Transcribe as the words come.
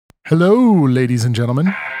Hello, ladies and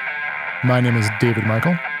gentlemen. My name is David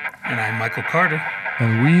Michael. And I'm Michael Carter.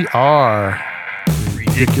 And we are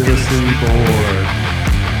Ridiculously Bored.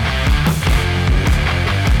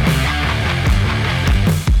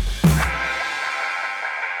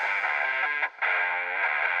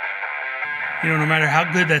 You know, no matter how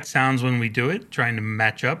good that sounds when we do it, trying to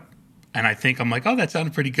match up, and I'm like, oh, that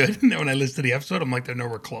sounded pretty good. And then when I listen to the episode, I'm like, they're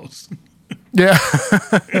nowhere close. Yeah.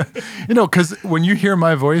 Because when you hear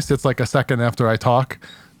my voice, it's like a second after I talk.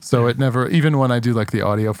 So it never, even when I do like the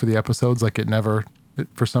audio for the episodes,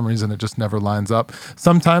 for some reason, it just never lines up.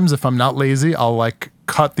 Sometimes if I'm not lazy, I'll like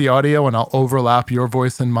cut the audio and I'll overlap your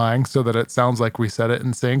voice and mine so that it sounds like we said it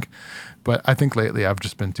in sync. But I think lately I've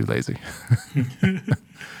just been too lazy.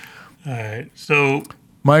 All right. So,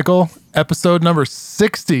 Michael, episode number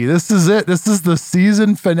 60. This is it. This is the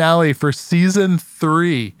season finale for season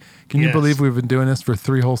 3. Can you believe we've been doing this for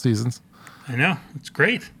 3 whole seasons? I know. It's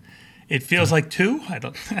great. It feels like 2. I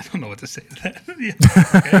don't know what to say to that.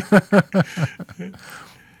 Okay.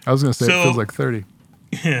 I was going to say it feels like 30.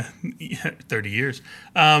 Yeah, 30 years.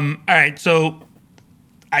 All right. So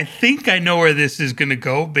I think I know where this is going to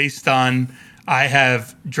go based on I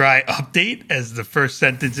have dry update as the first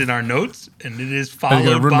sentence in our notes, and it is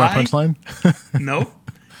followed by my punchline? No,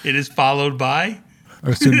 it is followed by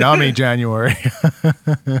or tsunami January.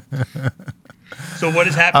 So what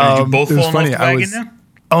has happened? Did you both fall off the wagon now?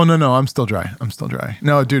 Oh, no, I'm still dry.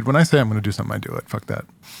 No, dude, when I say I'm going to do something, I do it. Fuck that.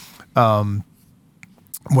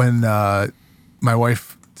 When my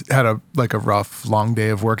wife had a rough, long day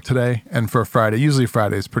of work today, and for a Friday, usually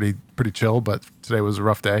Friday is pretty chill, but today was a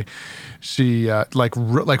rough day. She, like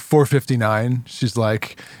 4:59, she's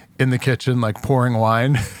like in the kitchen, like pouring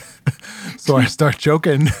wine. So I start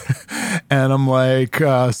joking and I'm like,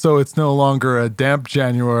 so it's no longer a damp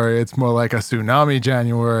January. It's more like a tsunami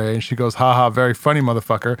January. And she goes, haha, very funny,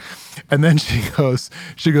 motherfucker. And then she goes,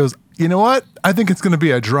 you know what? I think it's going to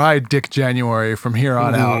be a dry dick January from here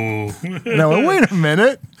on out. And I went, wait a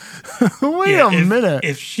minute. minute.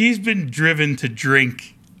 If she's been driven to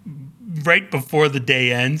drink right before the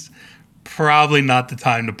day ends, probably not the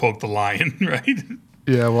time to poke the lion, right?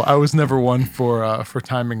 Yeah, well, I was never one for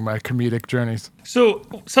timing my comedic journeys. So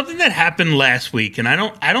something that happened last week, and I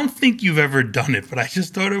don't think you've ever done it, but I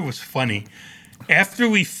just thought it was funny. After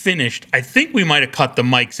we finished, I think we might have cut the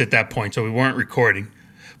mics at that point, so we weren't recording.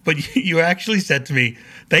 But you actually said to me,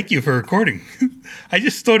 "Thank you for recording." I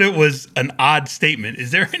just thought it was an odd statement. Is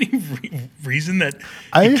there any reason that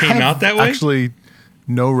it came out that way? Actually,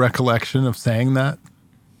 no recollection of saying that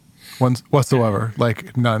whatsoever.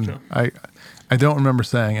 Like none. So. I don't remember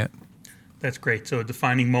saying it. That's great. So a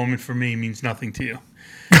defining moment for me means nothing to you.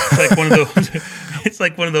 It's like one of those. It's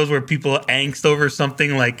like one of those where people angst over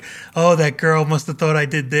something like, "Oh, that girl must have thought I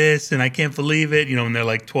did this, and I can't believe it." You know, when they're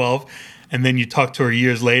like 12, and then you talk to her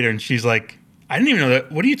years later, and she's like, "I didn't even know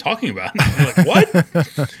that. What are you talking about?" And you're like,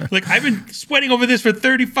 "What?" Like, I've been sweating over this for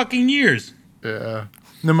 30 fucking years. Yeah.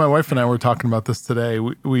 No, my wife and I were talking about this today.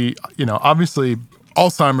 We obviously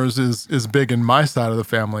Alzheimer's is big in my side of the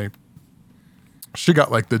family. She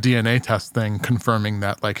got like the DNA test thing confirming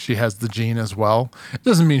that like she has the gene as well. It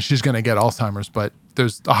doesn't mean she's going to get Alzheimer's, but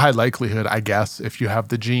there's a high likelihood, I guess, if you have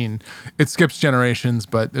the gene. It skips generations,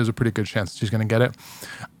 but there's a pretty good chance she's going to get it.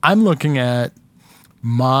 I'm looking at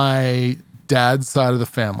my dad's side of the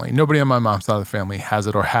family. Nobody on my mom's side of the family has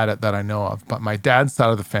it or had it that I know of, but my dad's side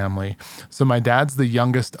of the family. So my dad's the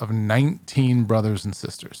youngest of 19 brothers and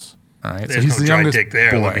sisters. All right. There's so he's no the dry youngest dick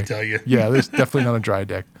there, boy. let me tell you. Yeah, there's definitely not a dry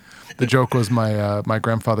dick. The joke was my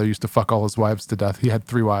grandfather used to fuck all his wives to death. He had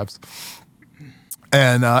 3 wives.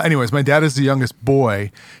 And anyways, my dad is the youngest boy.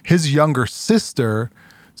 His younger sister,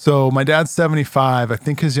 so my dad's 75. I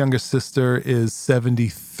think his youngest sister is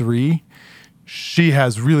 73. She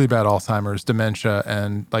has really bad Alzheimer's, dementia,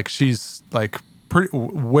 and like she's like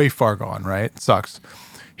way far gone, right? It sucks.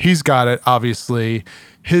 He's got it, obviously.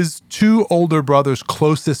 His 2 older brothers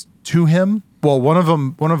closest to him, well, one of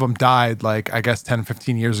them died like I guess 10,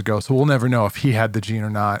 15 years ago, so we'll never know if he had the gene or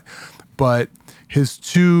not. But his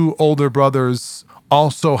 2 older brothers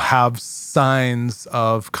also have signs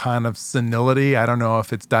of kind of senility. I don't know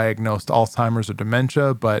if it's diagnosed Alzheimer's or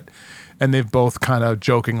dementia, and they've both kind of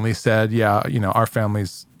jokingly said, yeah, our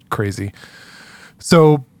family's crazy.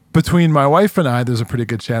 So between my wife and I, there's a pretty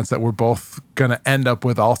good chance that we're both going to end up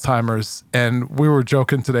with Alzheimer's. And we were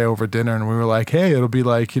joking today over dinner and we were like, hey, it'll be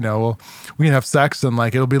like, we can have sex and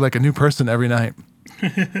like, it'll be like a new person every night.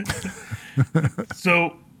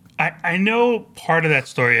 So I know part of that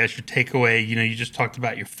story as your takeaway, you just talked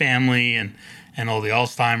about your family and all the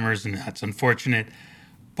Alzheimer's, and that's unfortunate.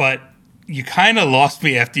 But you kind of lost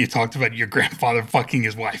me after you talked about your grandfather fucking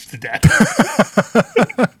his wife to death.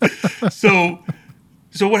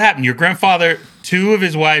 So what happened? Your grandfather, 2 of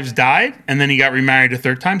his wives died, and then he got remarried a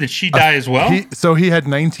 3rd time. Did she die as well? He had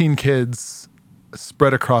 19 kids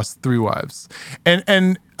spread across 3 wives,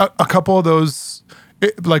 and a couple of those,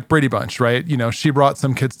 like Brady Bunch, right? You know, she brought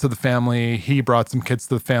some kids to the family. He brought some kids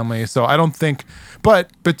to the family. So I don't think,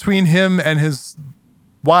 but between him and his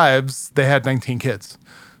wives, they had 19 kids.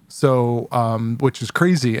 So, which is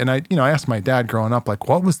crazy. And I asked my dad growing up, like,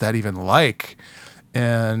 what was that even like?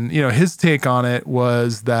 And, his take on it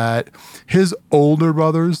was that his older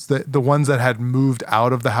brothers, the ones that had moved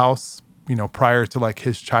out of the house, prior to like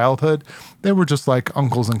his childhood, they were just like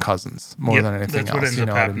uncles and cousins more than anything else. What ends up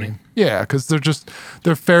happening. Yeah, because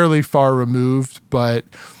they're fairly far removed, but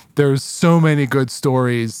there's so many good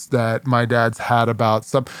stories that my dad's had about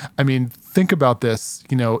some. I mean, think about this,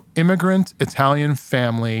 immigrant Italian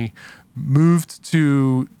family moved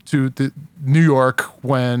to New York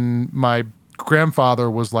when my grandfather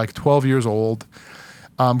was like 12 years old,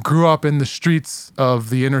 grew up in the streets of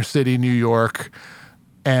the inner city New York,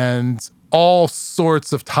 and all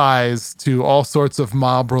sorts of ties to all sorts of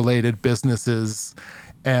mob related businesses.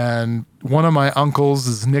 And one of my uncles,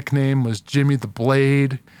 his nickname was Jimmy the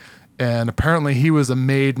Blade, and apparently he was a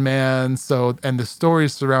made man. So, and the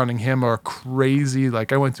stories surrounding him are crazy.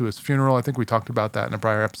 Like, I went to his funeral. I think we talked about that in a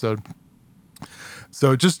prior episode.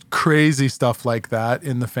 So just crazy stuff like that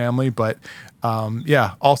in the family. But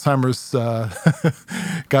Alzheimer's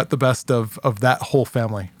got the best of that whole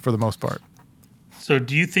family for the most part. So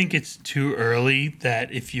do you think it's too early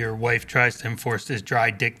that if your wife tries to enforce this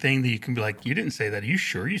dry dick thing that you can be like, you didn't say that. Are you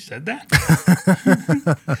sure you said that?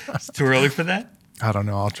 It's too early for that? I don't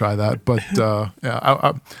know. I'll try that. But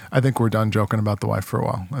I think we're done joking about the wife for a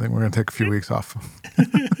while. I think we're going to take a few weeks off.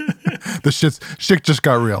 The shit just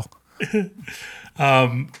got real.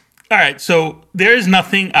 All right. So there is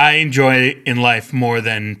nothing I enjoy in life more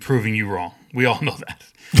than proving you wrong. We all know that.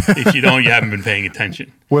 If you don't, you haven't been paying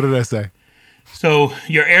attention. What did I say? So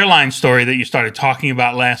your airline story that you started talking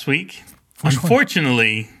about last week,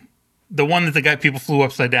 unfortunately, the one that people flew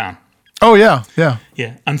upside down. Oh, yeah.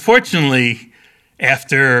 Yeah. Unfortunately,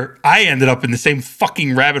 after I ended up in the same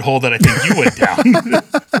fucking rabbit hole that I think you went down,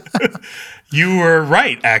 you were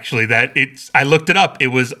right, actually, I looked it up. It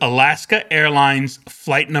was Alaska Airlines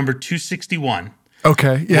flight number 261.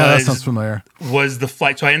 Okay. Yeah, that sounds familiar. Was the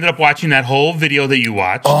flight. So I ended up watching that whole video that you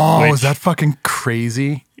watched. Oh, was that fucking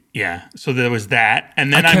crazy? Yeah. So there was that.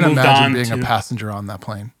 And then I can't moved imagine on being a passenger on that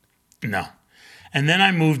plane. No. And then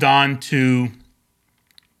I moved on to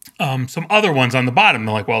some other ones on the bottom.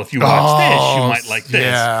 They're like, well, if you watch this, you might like this.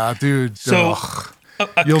 Yeah, dude. So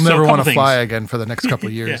you'll never want to fly again for the next couple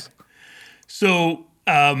of years. Yeah. So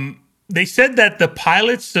they said that the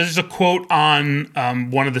pilots, there's a quote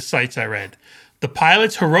on one of the sites I read. The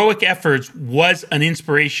pilot's heroic efforts was an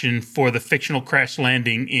inspiration for the fictional crash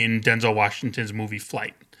landing in Denzel Washington's movie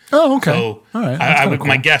Flight. Oh, okay. So all right.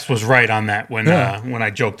 My guess was right on that when I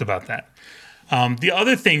joked about that. The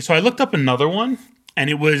other thing, so I looked up another one, and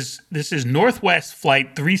this is Northwest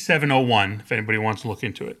Flight 3701, if anybody wants to look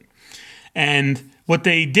into it. And what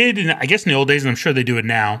they did, I guess in the old days, and I'm sure they do it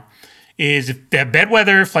now, is if they have bad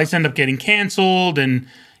weather, flights end up getting canceled, and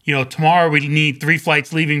tomorrow we need 3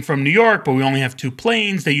 flights leaving from New York, but we only have 2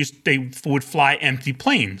 planes. They would fly empty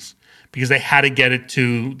planes because they had to get it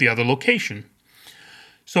to the other location.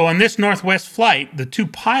 So on this Northwest flight, the 2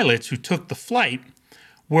 pilots who took the flight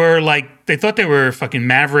were like, they thought they were fucking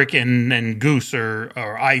Maverick and Goose or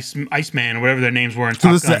Iceman or whatever their names were in Top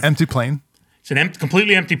Gun. So this is an empty plane? It's an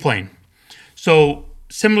completely empty plane. So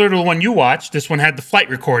similar to the one you watched, this one had the flight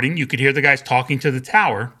recording. You could hear the guys talking to the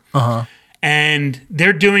tower. Uh-huh. And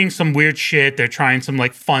they're doing some weird shit. They're trying some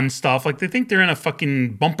like fun stuff. Like they think they're in a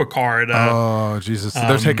fucking bumper car. Oh, Jesus. So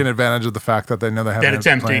they're taking advantage of the fact that they know they have that an it's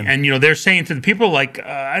empty. plane. And, they're saying to the people like,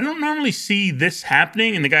 I don't normally see this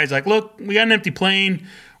happening. And the guy's like, look, we got an empty plane.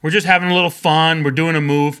 We're just having a little fun. We're doing a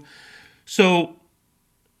move. So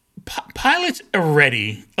pilots are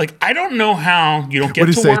ready. Like, I don't know how you don't get to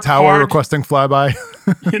work hard. What do you say, tower requesting flyby?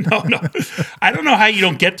 No. I don't know how you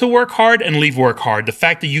don't get to work hard and leave work hard. The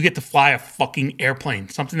fact that you get to fly a fucking airplane,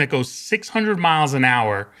 something that goes 600 miles an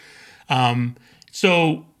hour.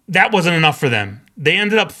 So that wasn't enough for them. They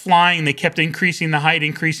ended up flying. They kept increasing the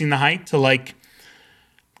height to like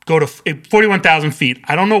go to 41,000 feet.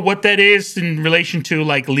 I don't know what that is in relation to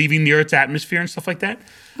like leaving the Earth's atmosphere and stuff like that.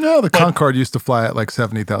 No, the Concorde used to fly at like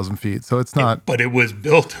 70,000 feet, so it's not. But it was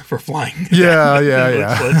built for flying. Yeah.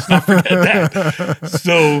 Let's not forget that.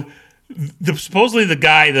 So supposedly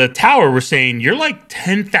the tower was saying, you're like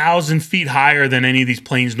 10,000 feet higher than any of these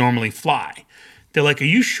planes normally fly. They're like, are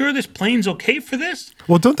you sure this plane's okay for this?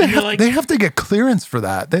 Well, don't they have, like, they have to get clearance for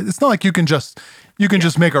that. It's not like you can just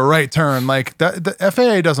make a right turn. Like that, the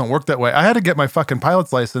FAA doesn't work that way. I had to get my fucking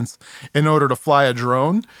pilot's license in order to fly a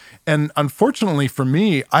drone. And unfortunately for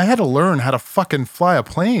me, I had to learn how to fucking fly a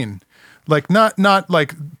plane. Like not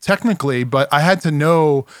like technically, but I had to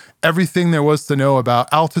know everything there was to know about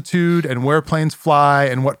altitude and where planes fly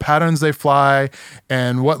and what patterns they fly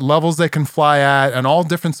and what levels they can fly at and all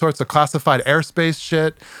different sorts of classified airspace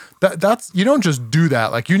shit. That's you don't just do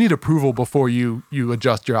that. Like you need approval before you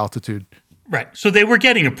adjust your altitude. Right. So they were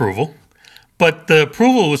getting approval, but the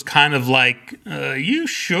approval was kind of like, you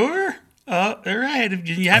sure? All right. If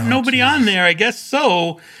you have nobody on there, I guess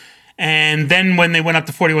so. And then when they went up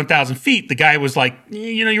to 41,000 feet, the guy was like,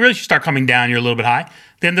 you really should start coming down. You're a little bit high.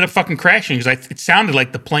 They ended up fucking crashing because it sounded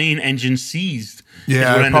like the plane engine seized.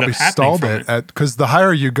 Yeah, it probably stalled it. Because the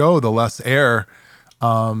higher you go, the less air.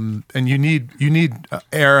 And you need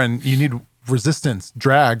air and you need resistance,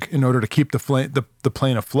 drag, in order to keep the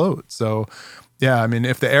plane afloat. So, yeah, I mean,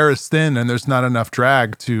 if the air is thin and there's not enough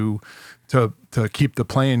drag to keep the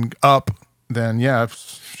plane up, then yeah,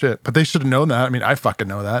 shit. But they should have known that. I mean, I fucking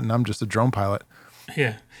know that, and I'm just a drone pilot.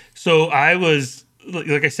 Yeah. So I was,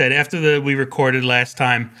 like I said, after we recorded last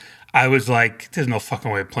time, I was like, there's no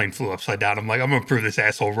fucking way a plane flew upside down. I'm like, I'm going to prove this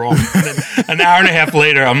asshole wrong. And then an hour and a half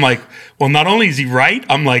later, I'm like, well, not only is he right,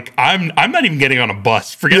 I'm like, I'm not even getting on a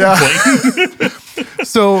bus. Forget the plane.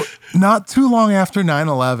 So not too long after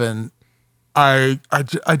 9/11, I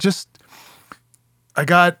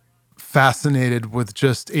got fascinated with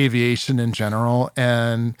just aviation in general,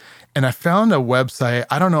 and I found a website.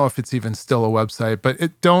 I don't know if it's even still a website,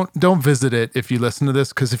 but don't visit it if you listen to this,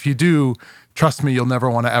 because if you do, trust me, you'll never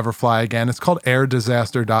want to ever fly again. It's called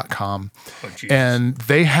airdisaster.com. And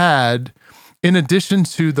they had, in addition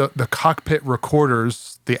to the cockpit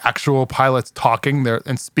recorders, the actual pilots talking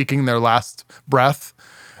and speaking their last breath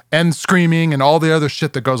and screaming and all the other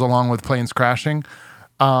shit that goes along with planes crashing.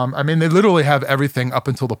 I mean, they literally have everything up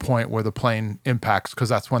until the point where the plane impacts, because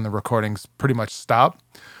that's when the recordings pretty much stop.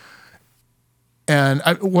 And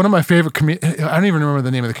one of my favorite I don't even remember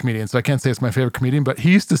the name of the comedian, so I can't say it's my favorite comedian, but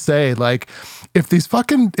he used to say, like, if these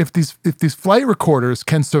flight recorders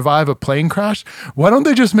can survive a plane crash, why don't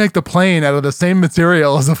they just make the plane out of the same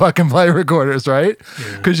material as the fucking flight recorders, right?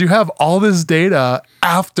 Because you have all this data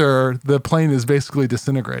after the plane is basically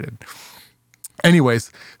disintegrated.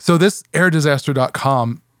 Anyways, so this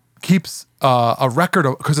airdisaster.com keeps a record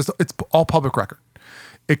of, because it's all public record.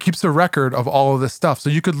 It keeps a record of all of this stuff. So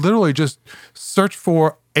you could literally just search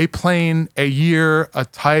for a plane, a year, a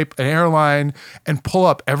type, an airline, and pull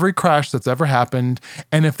up every crash that's ever happened.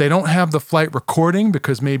 And if they don't have the flight recording,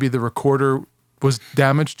 because maybe the recorder was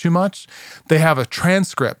damaged too much, they have a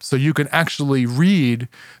transcript. So you can actually read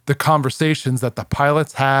the conversations that the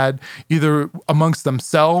pilots had, either amongst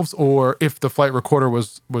themselves, or if the flight recorder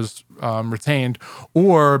was retained,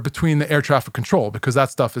 or between the air traffic control, because that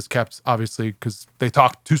stuff is kept, obviously, because they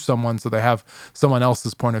talk to someone, so they have someone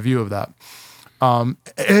else's point of view of that.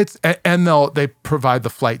 They provide the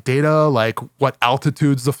flight data, like what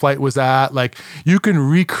altitudes the flight was at. Like you can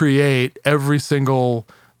recreate every single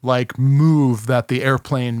like move that the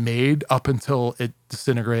airplane made up until it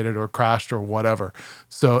disintegrated or crashed or whatever.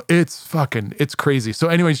 So it's crazy. So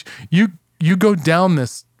anyways, you go down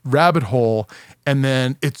this rabbit hole, and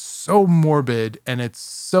then it's so morbid and it's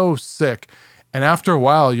so sick. And after a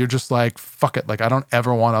while, you're just like, fuck it. Like, I don't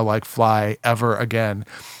ever want to like fly ever again.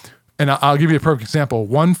 And I'll give you a perfect example.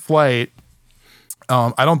 One flight,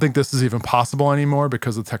 I don't think this is even possible anymore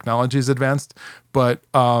because the technology is advanced, but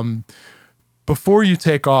before you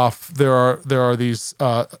take off, there are these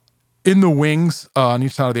in the wings on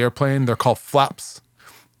each side of the airplane. They're called flaps,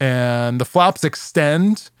 and the flaps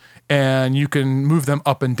extend, and you can move them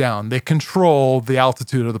up and down. They control the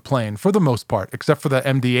altitude of the plane for the most part, except for the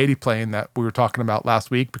MD-80 plane that we were talking about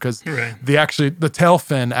last week, because the tail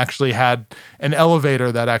fin actually had an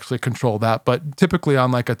elevator that actually controlled that. But typically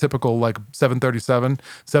on like a typical like 737,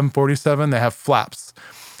 747, they have flaps.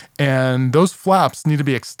 And those flaps need to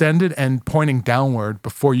be extended and pointing downward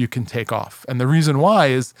before you can take off. And the reason why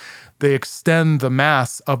is they extend the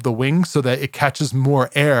mass of the wing so that it catches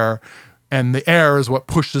more air, and the air is what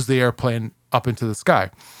pushes the airplane up into the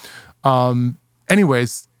sky.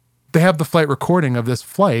 Anyways, they have the flight recording of this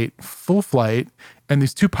flight, full flight, and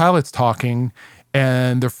these two pilots talking,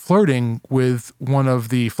 and they're flirting with one of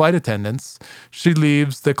the flight attendants. She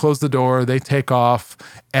leaves, they close the door, they take off,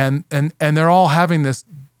 and they're all having this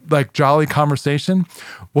like jolly conversation.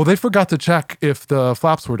 Well, they forgot to check if the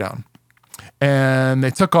flaps were down. and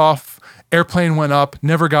they took off. Airplane went up,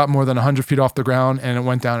 never got more than 100 feet off the ground, and it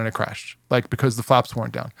went down and it crashed, like because the flaps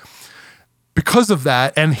weren't down. Because of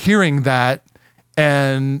that, and hearing that,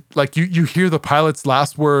 and like you hear the pilot's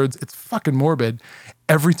last words, it's fucking morbid.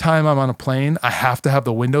 Every time I'm on a plane, I have to have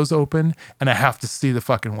the windows open and I have to see the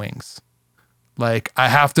fucking wings. Like I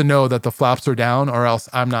have to know that the flaps are down, or else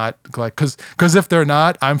I'm not like, cause if they're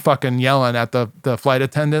not, I'm fucking yelling at the flight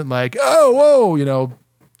attendant like, oh, whoa,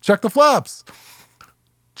 check the flaps.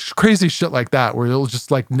 Just crazy shit like that, where it'll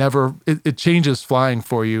just like never, it changes flying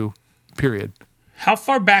for you, period. How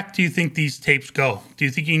far back do you think these tapes go? Do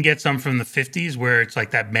you think you can get some from the 50s where it's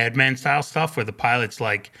like that Madman style stuff where the pilot's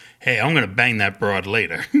like, hey, I'm going to bang that broad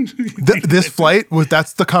later? This flight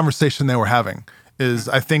that's the conversation they were having. Is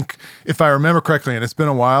I think, if I remember correctly, and it's been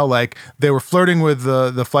a while, like they were flirting with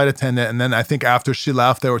the flight attendant, and then I think after she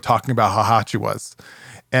left, they were talking about how hot she was,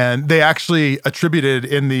 and they actually attributed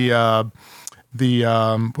in the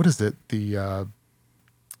what is it, the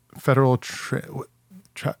Federal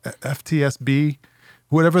FTSB,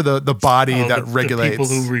 whatever the body that regulates, the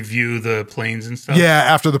people who review the planes and stuff. Yeah,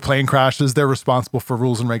 after the plane crashes, they're responsible for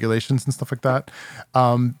rules and regulations and stuff like that.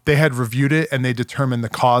 They had reviewed it, and they determined the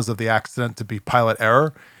cause of the accident to be pilot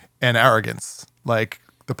error and arrogance. Like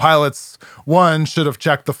the pilots, one, should have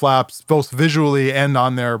checked the flaps both visually and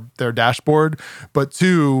on their dashboard, but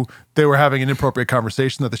two, they were having an inappropriate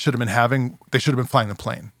conversation that they should have been having. They should have been flying the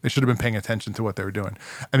plane. They should have been paying attention to what they were doing.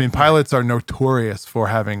 I mean, pilots are notorious for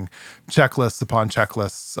having checklists upon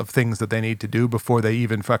checklists of things that they need to do before they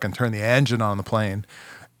even fucking turn the engine on the plane.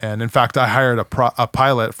 And in fact, I hired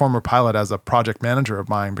a former pilot, as a project manager of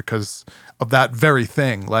mine because of that very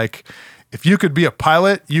thing. Like, if you could be a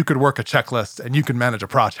pilot, you could work a checklist and you could manage a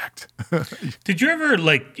project. Did you ever,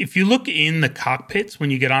 like, if you look in the cockpits when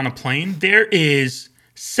you get on a plane, there is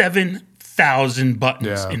 7,000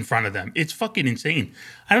 buttons in front of them. It's fucking insane.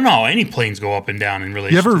 I don't know how any planes go up and down in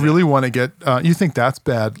relation. You ever to really want to get, you think that's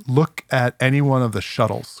bad? Look at any one of the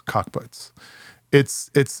shuttles cockpits.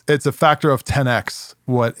 It's a factor of 10x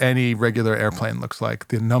what any regular airplane looks like.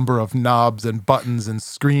 The number of knobs and buttons and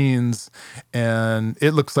screens, and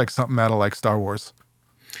it looks like something out of like Star Wars.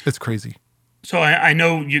 It's crazy. So I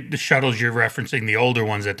know the shuttles you're referencing, the older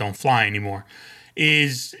ones that don't fly anymore.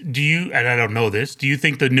 And I don't know this, do you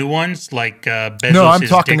think the new ones like Bezos? No, I'm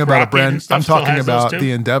talking about a brand. I'm talking about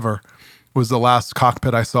the Endeavor was the last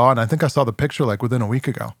cockpit I saw, and I think I saw the picture like within a week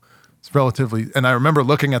ago. It's relatively, and I remember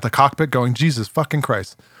looking at the cockpit going, Jesus fucking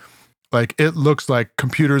Christ. Like, it looks like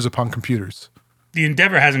computers upon computers. The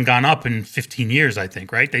Endeavor hasn't gone up in 15 years, I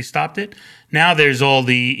think, right? They stopped it. Now there's all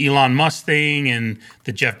the Elon Musk thing and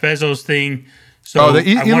the Jeff Bezos thing. So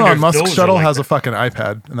the Elon Musk shuttle has a fucking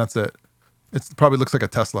iPad, and that's it. It probably looks like a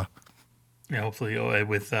Tesla. Yeah, hopefully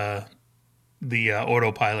with the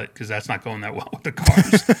autopilot, because that's not going that well with the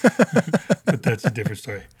cars. But that's a different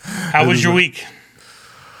story. How was your week?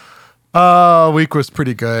 Week was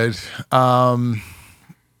pretty good.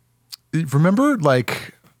 Remember,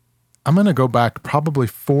 like, I'm going to go back probably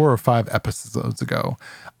 4 or 5 episodes ago.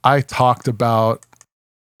 I talked about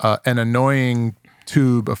an annoying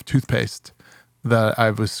tube of toothpaste that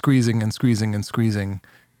I was squeezing and squeezing and squeezing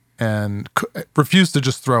and refused to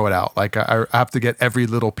just throw it out. Like, I have to get every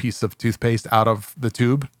little piece of toothpaste out of the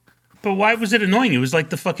tube. But why was it annoying? It was like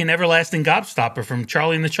the fucking everlasting gobstopper from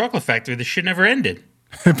Charlie and the Chocolate Factory. The shit never ended.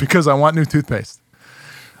 Because I want new toothpaste.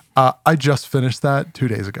 I just finished that 2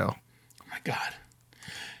 days ago. Oh my God.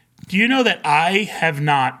 Do you know that I have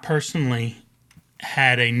not personally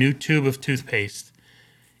had a new tube of toothpaste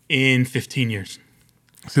in 15 years?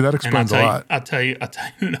 See, that explains a lot. I'll tell you,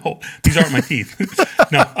 no, these aren't my teeth.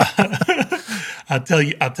 No, I'll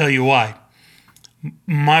tell you why.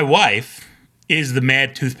 My wife is the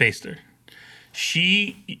mad toothpaster.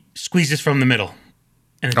 She squeezes from the middle.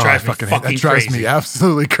 And it drives me fucking crazy. That drives me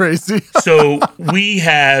absolutely crazy. So we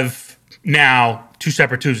have now 2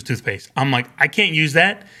 separate tubes of toothpaste. I'm like, I can't use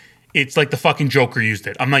that. It's like the fucking Joker used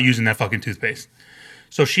it. I'm not using that fucking toothpaste.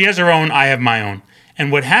 So she has her own, I have my own.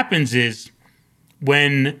 And what happens is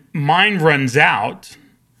when mine runs out,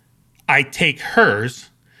 I take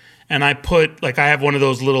hers and I put, like, I have one of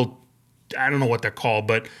those little, I don't know what they're called,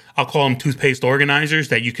 but I'll call them toothpaste organizers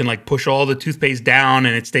that you can like push all the toothpaste down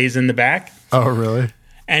and it stays in the back. Oh, really?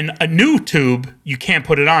 And a new tube, you can't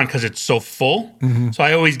put it on because it's so full. Mm-hmm. So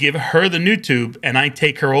I always give her the new tube, and I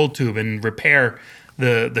take her old tube and repair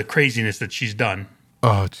the craziness that she's done.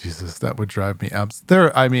 Oh, Jesus, that would drive me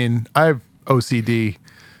I mean, I have OCD,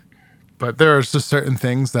 but there are just certain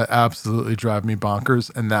things that absolutely drive me bonkers,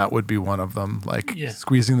 and that would be one of them, like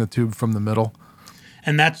squeezing the tube from the middle.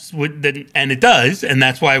 And that's and it does, and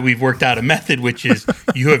that's why we've worked out a method, which is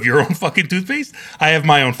you have your own fucking toothpaste, I have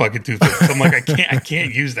my own fucking toothpaste. So I'm like, I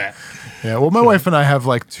can't use that. Yeah, well, my wife and I have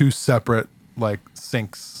like two separate like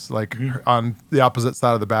sinks, like on the opposite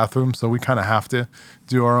side of the bathroom, so we kind of have to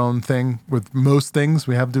do our own thing. With most things,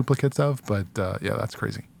 we have duplicates of, but yeah, that's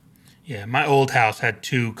crazy. Yeah, my old house had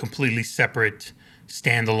two completely separate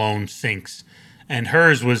standalone sinks. And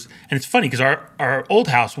hers was, and it's funny because our old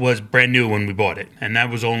house was brand new when we bought it. And that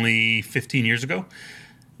was only 15 years ago.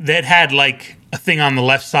 That had like a thing on the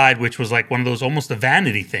left side, which was like one of those, almost a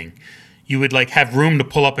vanity thing. You would like have room to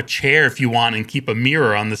pull up a chair if you want and keep a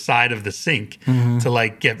mirror on the side of the sink to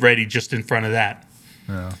like get ready just in front of that.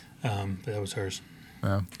 Yeah. That was hers.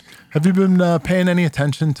 Yeah. Have you been paying any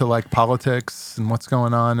attention to like politics and what's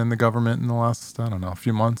going on in the government in the last, I don't know,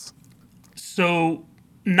 few months? So,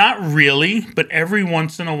 not really, but every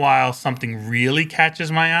once in a while something really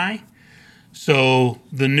catches my eye. So,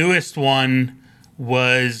 the newest one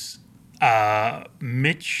was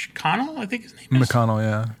Mitch McConnell, I think his name is. McConnell,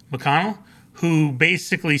 yeah. McConnell, who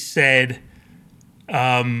basically said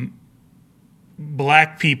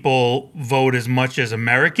black people vote as much as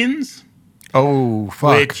Americans. Oh,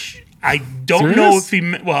 fuck. Which I don't know if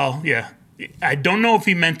he well, yeah. I don't know if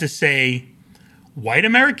he meant to say white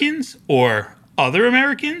Americans or other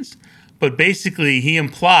Americans, but basically he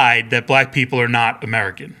implied that black people are not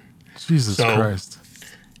American. Jesus Christ.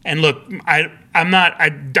 And look, I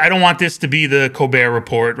don't want this to be the Colbert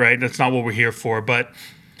Report, right? That's not what we're here for, but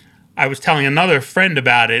I was telling another friend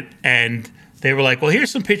about it, and they were like, well, here's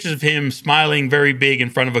some pictures of him smiling very big in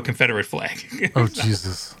front of a Confederate flag. Oh,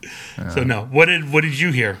 Jesus. Yeah. So, no. What did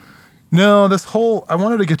you hear? No, I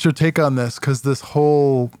wanted to get your take on this because this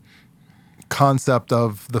whole concept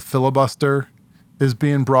of the filibuster is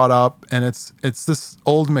being brought up, and it's this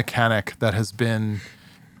old mechanic that has been,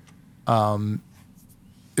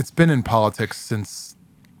 it's been in politics since,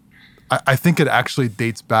 I think it actually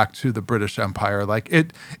dates back to the British Empire. Like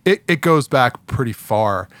it goes back pretty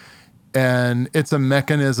far. And it's a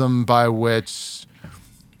mechanism by which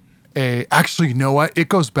actually, you know what? It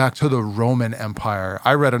goes back to the Roman Empire.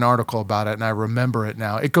 I read an article about it and I remember it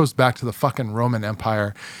now. It goes back to the fucking Roman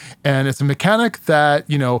Empire. And it's a mechanic that,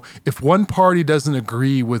 you know, if one party doesn't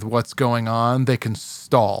agree with what's going on, they can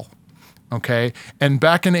stall. Okay. And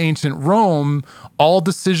back in ancient Rome, all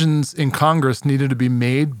decisions in Congress needed to be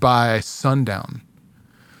made by sundown.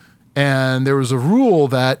 And there was a rule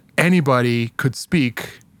that anybody could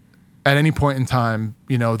speak at any point in time.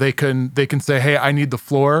 You know, they can say, hey, I need the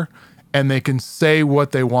floor, and they can say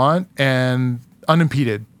what they want and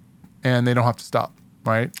unimpeded, and they don't have to stop,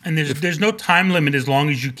 right? And there's no time limit as long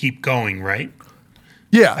as you keep going, right?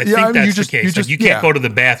 Yeah. I think that's the case. You can't go to the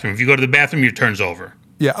bathroom. If you go to the bathroom, your turn's over.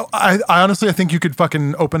 Yeah, I honestly, I think you could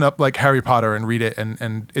fucking open up like Harry Potter and read it,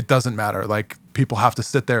 and it doesn't matter. Like, people have to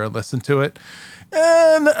sit there and listen to it.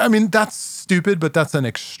 And I mean, that's stupid, but that's an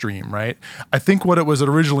extreme, right? I think what it was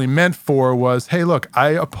originally meant for was, hey, look, I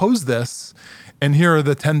oppose this, and here are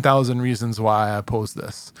the 10,000 reasons why I oppose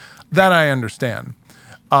this. That I understand.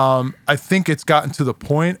 I think it's gotten to the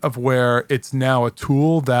point of where it's now a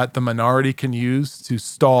tool that the minority can use to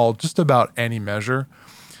stall just about any measure.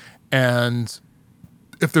 And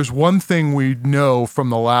if there's one thing we know from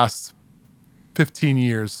the last 15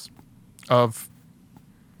 years of,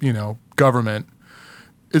 you know, government,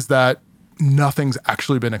 is that nothing's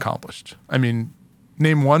actually been accomplished. I mean,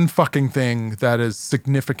 name one fucking thing that is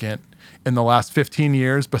significant in the last 15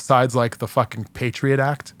 years besides like the fucking Patriot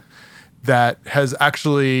Act that has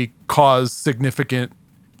actually caused significant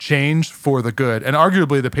change for the good. And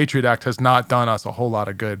arguably the Patriot Act has not done us a whole lot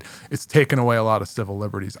of good. It's taken away a lot of civil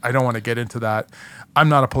liberties. I don't want to get into that. I'm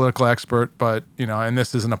not a political expert, but, you know, and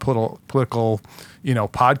this isn't a political, you know,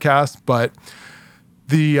 podcast, but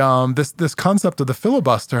the this concept of the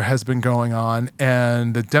filibuster has been going on,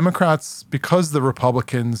 and the Democrats, because the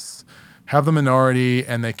Republicans have the minority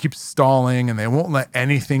and they keep stalling and they won't let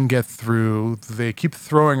anything get through, they keep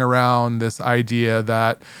throwing around this idea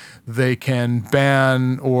that they can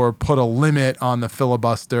ban or put a limit on the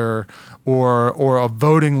filibuster or a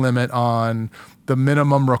voting limit on the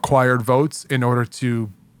minimum required votes in order to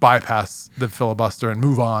bypass the filibuster and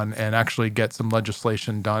move on and actually get some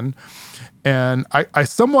legislation done. And I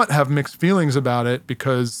somewhat have mixed feelings about it,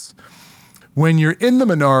 because when you're in the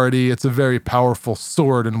minority, it's a very powerful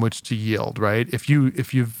sword in which to yield, right? If you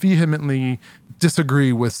vehemently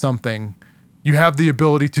disagree with something, you have the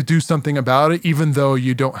ability to do something about it, even though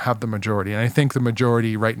you don't have the majority. And I think the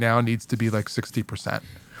majority right now needs to be like 60%.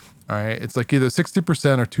 All right. It's like either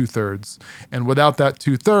 60% or 2/3. And without that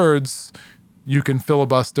 2/3, you can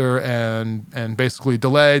filibuster and basically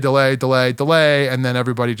delay, and then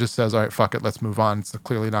everybody just says, all right, fuck it, let's move on. It's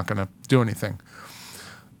clearly not going to do anything.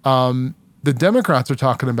 The Democrats are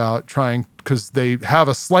talking about trying, because they have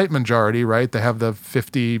a slight majority, right? They have the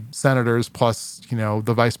 50 senators plus,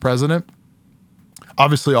 the vice president.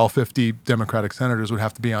 Obviously, all 50 Democratic senators would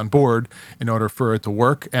have to be on board in order for it to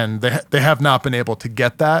work, and they have not been able to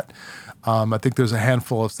get that. I think there's a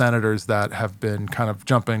handful of senators that have been kind of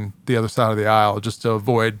jumping the other side of the aisle just to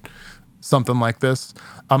avoid something like this.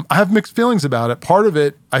 I have mixed feelings about it. Part of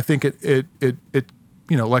it, I think it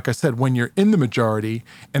like I said, when you're in the majority,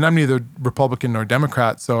 and I'm neither Republican nor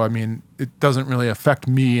Democrat, so I mean, it doesn't really affect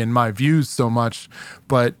me and my views so much,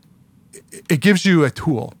 but it gives you a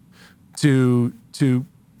tool to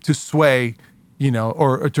sway,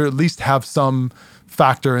 or to at least have some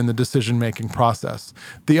factor in the decision-making process.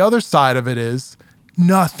 The other side of it is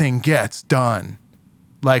nothing gets done.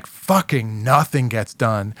 Like fucking nothing gets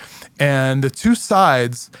done. And the two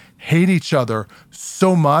sides hate each other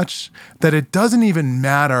so much that it doesn't even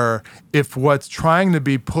matter if what's trying to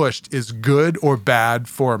be pushed is good or bad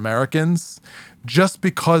for Americans. Just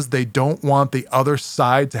because they don't want the other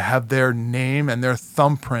side to have their name and their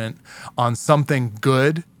thumbprint on something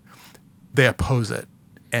good, they oppose it.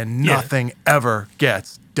 And nothing ever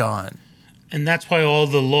gets done. And that's why all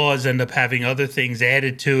the laws end up having other things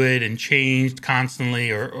added to it and changed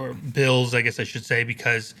constantly, or bills, I guess I should say,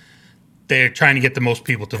 because they're trying to get the most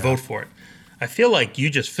people to vote for it. I feel like you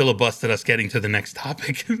just filibustered us getting to the next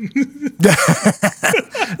topic.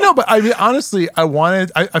 No, but I mean, honestly,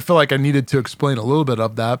 I feel like I needed to explain a little bit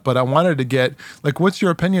of that, but I wanted to get, like, what's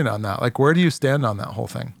your opinion on that? Like, where do you stand on that whole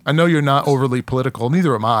thing? I know you're not overly political,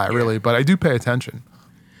 neither am I, really, but I do pay attention.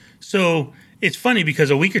 So it's funny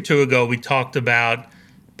because a week or two ago, we talked about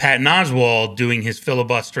Patton Oswalt doing his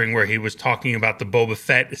filibustering where he was talking about the Boba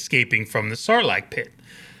Fett escaping from the Sarlacc pit,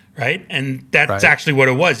 right? And that's actually what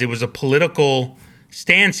it was. It was a political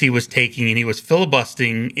stance he was taking, and he was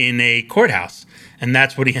filibustering in a courthouse. And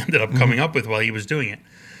that's what he ended up coming up with while he was doing it.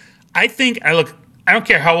 I don't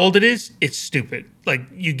care how old it is, it's stupid. Like,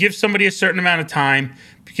 you give somebody a certain amount of time,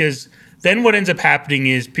 because then what ends up happening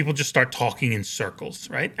is people just start talking in circles,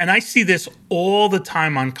 right? And I see this all the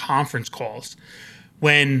time on conference calls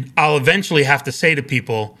when I'll eventually have to say to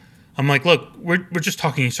people, I'm like, look, we're just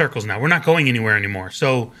talking in circles now. We're not going anywhere anymore.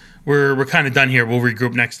 So we're kind of done here. We'll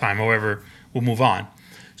regroup next time. However, we'll move on.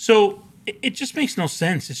 So it just makes no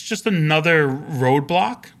sense. It's just another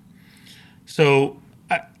roadblock. So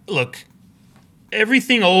look,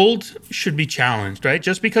 everything old should be challenged, right?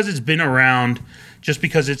 Just because it's been around, just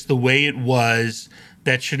because it's the way it was,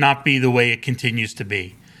 that should not be the way it continues to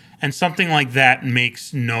be. And something like that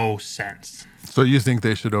makes no sense. So you think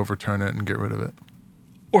they should overturn it and get rid of it?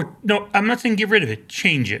 Or no, I'm not saying get rid of it,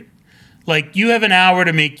 change it. Like, you have an hour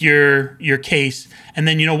to make your case, and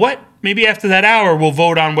then you know what? Maybe after that hour, we'll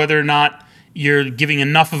vote on whether or not you're giving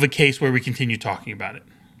enough of a case where we continue talking about it.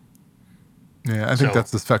 Yeah, I think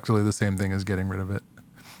that's effectively the same thing as getting rid of it.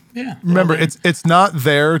 Yeah. Remember, it's not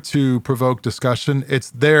there to provoke discussion.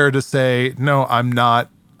 It's there to say, no, I'm not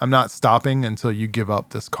stopping until you give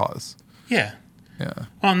up this cause. Yeah. Yeah.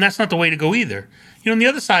 Well, and that's not the way to go either. And the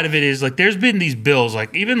other side of it is, like, there's been these bills,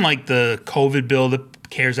 like even like the COVID bill, the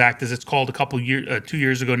CARES Act, as it's called, 2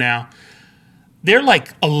 years ago now. They're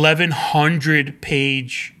like 1,100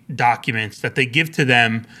 page documents that they give to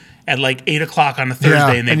them at like 8 o'clock on a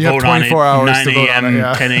Thursday, and they vote on it 9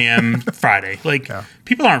 a.m., 10 a.m. Friday. Like,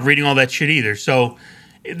 people aren't reading all that shit either. So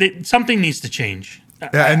something needs to change.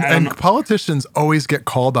 Yeah, and politicians always get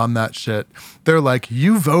called on that shit. They're like,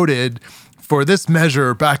 you voted for this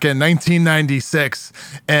measure back in 1996,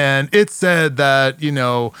 and it said that,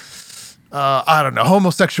 I don't know,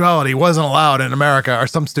 homosexuality wasn't allowed in America or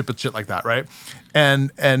some stupid shit like that, right?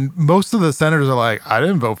 And most of the senators are like, I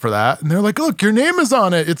didn't vote for that. And they're like, look, your name is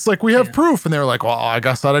on it. It's like, we have proof. And they're like, well, I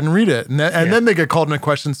guess I didn't read it. And then they get called into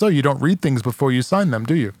question. So you don't read things before you sign them,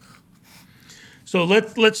 do you? So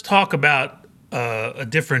let's talk about a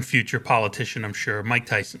different future politician, I'm sure, Mike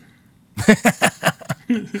Tyson.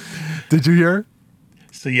 Did you hear?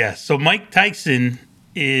 So Mike Tyson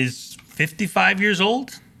is 55 years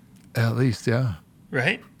old. At least, yeah.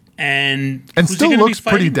 Right? And still looks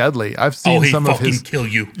pretty deadly. I've seen some of his. He'd fucking kill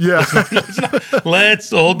you. Yeah.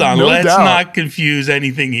 Let's hold on. No Let's doubt. not confuse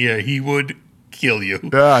anything here. He would kill you.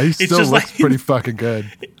 Yeah, he still looks pretty fucking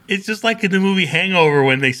good. It's just like in the movie Hangover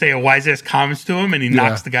when they say a wise ass comments to him and he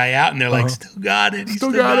knocks the guy out, and they're like, still got it. He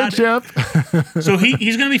still got it, champ. So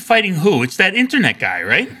he's going to be fighting who? It's that internet guy,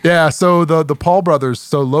 right? Yeah, so the Paul brothers,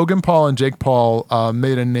 so Logan Paul and Jake Paul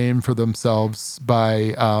made a name for themselves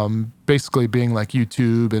by basically being like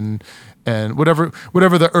YouTube and whatever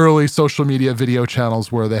the early social media video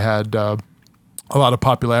channels were, they had a lot of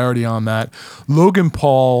popularity on that. Logan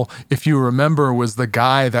Paul, if you remember, was the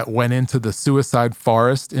guy that went into the suicide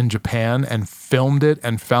forest in Japan and filmed it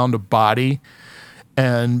and found a body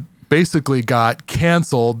and basically got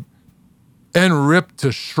canceled and ripped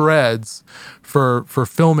to shreds for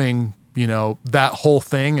filming, that whole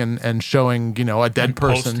thing and showing, a dead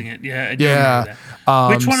person. Posting it. Yeah. I do remember that.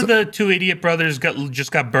 Which one of the two idiot brothers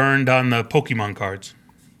just got burned on the Pokemon cards?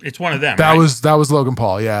 It's one of them. That right? was Logan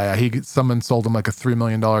Paul. Yeah. Someone sold him like a $3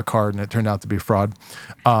 million card, and it turned out to be fraud.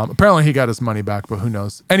 Apparently, he got his money back, but who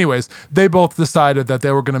knows? Anyways, they both decided that they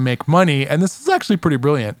were going to make money, and this is actually pretty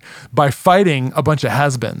brilliant, by fighting a bunch of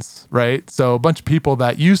has-beens, right? So a bunch of people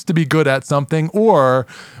that used to be good at something or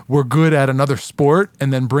were good at another sport,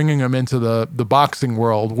 and then bringing them into the boxing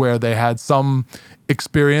world where they had some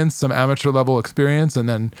experience, some amateur level experience, and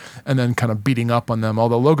then kind of beating up on them.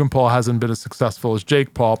 Although Logan Paul hasn't been as successful as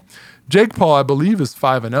Jake Paul. Jake Paul, I believe, is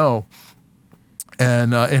 5-0,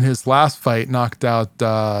 and in his last fight, knocked out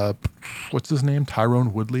what's his name?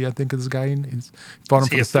 Tyrone Woodley, I think is his guy. He's fought him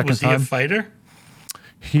for the second time. Was he a fighter?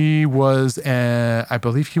 He was, I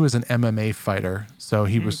believe, he was an MMA fighter. So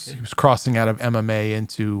he was crossing out of MMA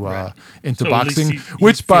into So boxing, he's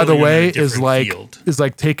which, by the feeling in a way, is different field.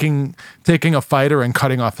 like taking a fighter and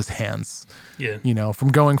cutting off his hands. Yeah. From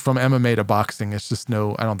going from MMA to boxing, it's just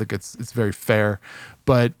I don't think it's very fair.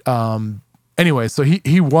 But anyway, so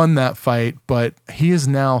he won that fight, but he is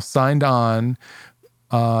now signed on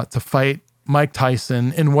to fight Mike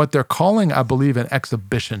Tyson in what they're calling, I believe, an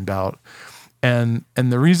exhibition bout. And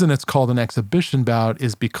the reason it's called an exhibition bout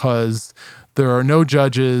is because there are no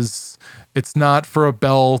judges. It's not for a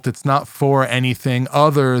belt. It's not for anything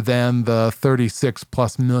other than the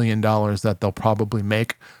 $36+ million that they'll probably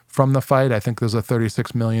make from the fight. I think there's a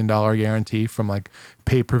 $36 million guarantee from like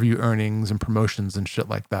pay-per-view earnings and promotions and shit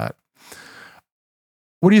like that.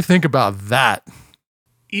 What do you think about that?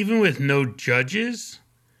 Even with no judges,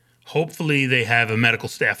 hopefully they have a medical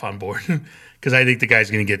staff on board, because I think the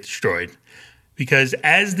guy's going to get destroyed. Because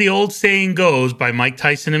as the old saying goes by Mike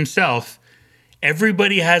Tyson himself,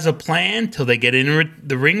 everybody has a plan till they get in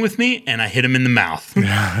the ring with me and I hit him in the mouth.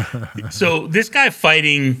 So this guy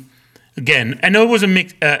fighting, again, I know it was a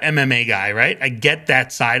mixed MMA guy, right? I get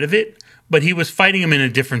that side of it, but he was fighting him in a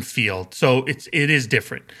different field. So it is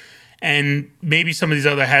different. And maybe some of these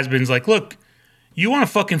other has-beens like, look, you want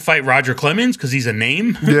to fucking fight Roger Clemens because he's a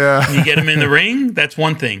name? Yeah. And you get him in the ring? That's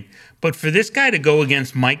one thing. But for this guy to go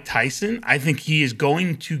against Mike Tyson, I think he is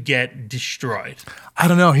going to get destroyed. I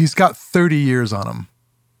don't know. He's got 30 years on him.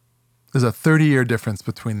 There's a 30-year difference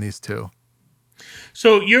between these two.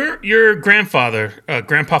 So your grandfather,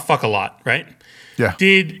 Grandpa Fuck-A-Lot, right? Yeah.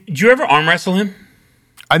 Did you ever arm wrestle him?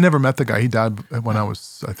 I never met the guy. He died when I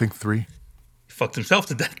was, I think, 3. He fucked himself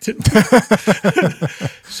to death, too.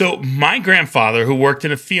 So my grandfather, who worked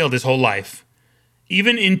in a field his whole life,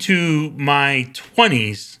 even into my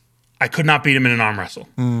 20s, I could not beat him in an arm wrestle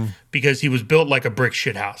because he was built like a brick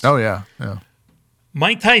shit house. Oh, yeah.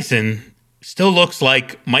 Mike Tyson still looks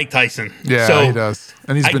like Mike Tyson. Yeah, so he does.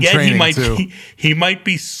 And he's been training, too. He might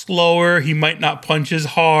be slower. He might not punch as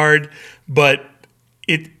hard. But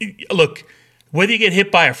look, whether you get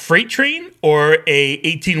hit by a freight train or a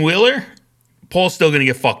 18-wheeler, Paul's still going to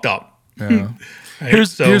get fucked up. Yeah. Right?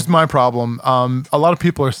 Here's my problem. A lot of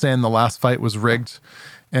people are saying the last fight was rigged.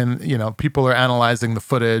 And, people are analyzing the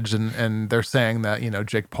footage and they're saying that,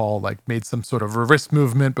 Jake Paul like made some sort of a wrist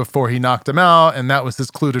movement before he knocked him out. And that was his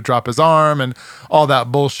clue to drop his arm and all that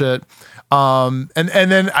bullshit. And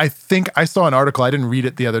then I think I saw an article, I didn't read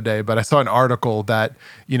it the other day, but I saw an article that,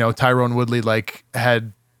 Tyrone Woodley like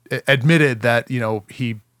had admitted that,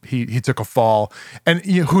 he took a fall, and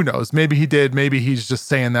who knows, maybe he did. Maybe he's just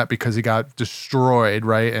saying that because he got destroyed.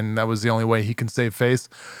 Right. And that was the only way he can save face.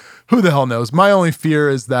 Who the hell knows? My only fear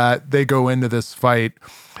is that they go into this fight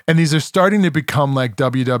and these are starting to become like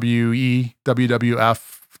WWE,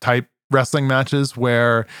 WWF type wrestling matches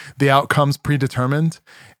where the outcome's predetermined.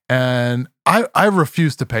 And I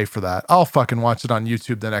refuse to pay for that. I'll fucking watch it on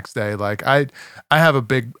YouTube the next day. Like I have a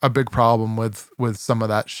big problem with some of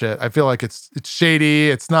that shit. I feel like it's shady.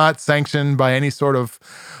 It's not sanctioned by any sort of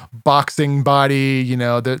boxing body.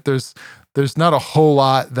 There's not a whole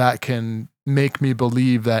lot that can make me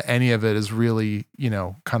believe that any of it is really,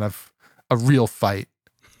 kind of a real fight.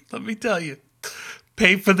 Let me tell you,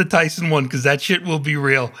 pay for the Tyson one because that shit will be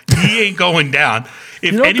real. He ain't going down.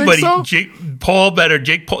 If anybody, so? Jake Paul,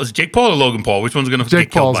 is Jake Paul or Logan Paul? Which one's going to get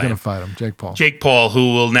killed by him? Jake Paul's going to fight him. Jake Paul. Jake Paul,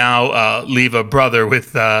 who will now leave a brother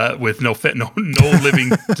with no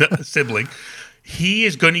living sibling. he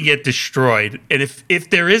is going to get destroyed. And if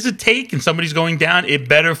there is a take and somebody's going down, it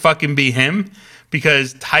better fucking be him,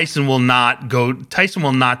 because Tyson will not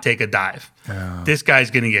take a dive. Yeah. This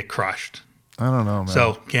guy's going to get crushed. I don't know, man.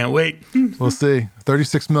 So can't wait. We'll see.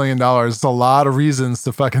 $36 million. It's a lot of reasons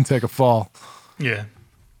to fucking take a fall. Yeah.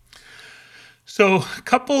 So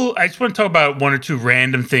I just want to talk about one or two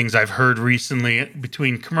random things I've heard recently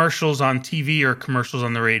between commercials on TV or commercials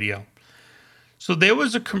on the radio. So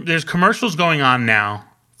there's commercials going on now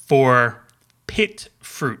for pit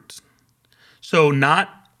fruit. So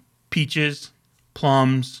not peaches,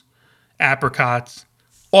 plums, apricots,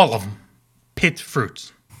 all of them. Pit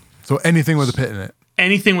fruits. So anything with a pit in it.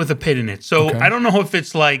 Anything with a pit in it. So Okay. I don't know if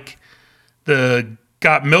it's like the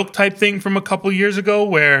Got Milk type thing from a couple years ago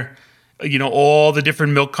where, all the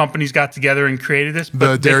different milk companies got together and created this.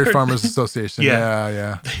 The Dairy Farmers Association. Yeah.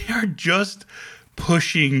 Yeah. They are just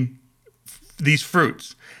pushing these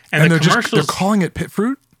fruits. And And the they're commercials, calling it pit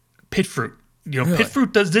fruit? pit fruit. Really? Pit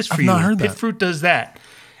fruit does this for I've you. not heard Pit that. fruit does that.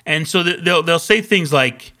 And so they'll say things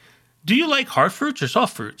like, do you like hard fruits or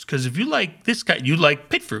soft fruits? Because if you like this guy, you like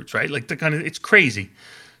pit fruits, right? Like it's crazy.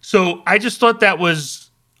 So I just thought that was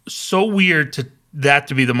so weird to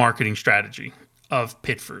be the marketing strategy of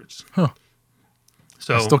pit fruits. Huh.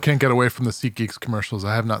 So I still can't get away from the SeatGeeks commercials.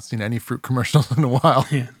 I have not seen any fruit commercials in a while.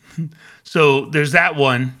 So there's that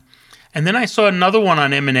one. And then I saw another one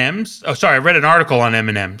on M&M's. Oh, sorry. I read an article on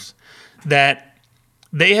M&M's that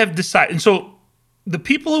they have decided. And so the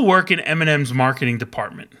people who work in M&M's marketing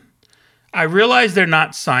department, I realize they're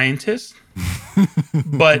not scientists,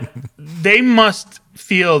 but they must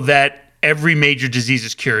feel that every major disease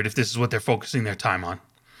is cured if this is what they're focusing their time on.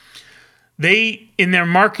 In their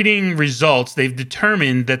marketing results, they've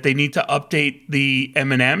determined that they need to update the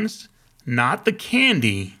M&M's, not the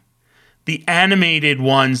candy, the animated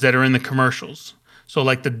ones that are in the commercials. So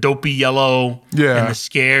like the dopey yellow and the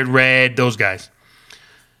scared red, those guys.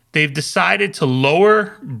 They've decided to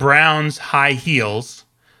lower Brown's high heels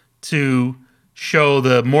to show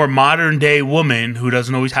the more modern day woman who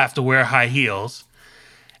doesn't always have to wear high heels.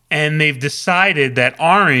 And they've decided that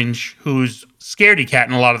Orange, who's scaredy cat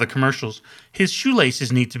in a lot of the commercials, his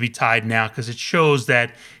shoelaces need to be tied now because it shows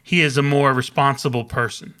that he is a more responsible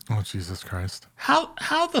person. Oh, Jesus Christ.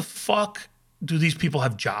 How the fuck do these people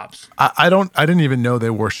have jobs? I didn't even know they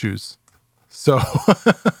wore shoes. So,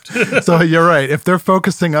 so you're right. If they're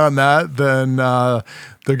focusing on that, then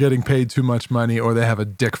they're getting paid too much money, or they have a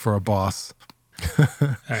dick for a boss.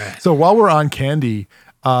 Right. So while we're on candy,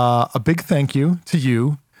 a big thank you to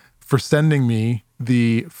you for sending me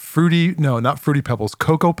the not Fruity Pebbles,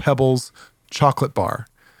 Cocoa Pebbles chocolate bar,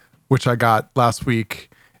 which I got last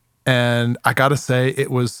week. And I got to say,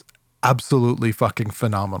 it was absolutely fucking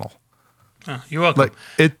phenomenal. Oh, you're welcome. Like,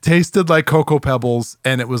 it tasted like Cocoa Pebbles,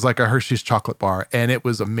 and it was like a Hershey's chocolate bar, and it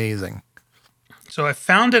was amazing. So I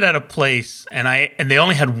found it at a place, and they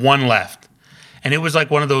only had one left. And it was like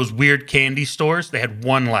one of those weird candy stores. They had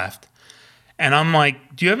one left. And I'm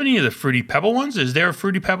like, do you have any of the Fruity Pebble ones? Is there a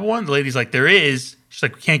Fruity Pebble one? The lady's like, there is. She's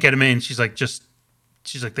like, we can't get them in. She's like,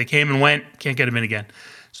 they came and went. Can't get them in again.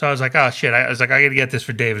 So I was like, oh, shit. I was like, I got to get this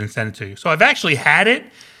for David and send it to you. So I've actually had it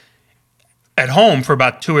at home for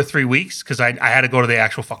about 2 or 3 weeks because I had to go to the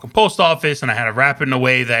actual fucking post office and I had to wrap it in a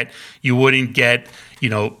way that you wouldn't get,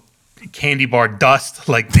 candy bar dust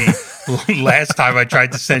like the last time I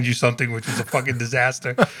tried to send you something, which was a fucking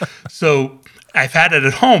disaster. So I've had it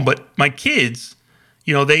at home, but my kids,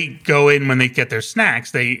 they go in when they get their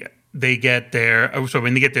snacks, when they get their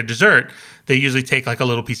dessert, they usually take like a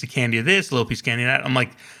little piece of candy of this, a little piece of candy of that. I'm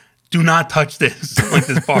like, do not touch this. Like,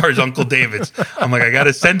 this bar is Uncle David's. I'm like, I got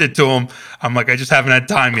to send it to him. I'm like, I just haven't had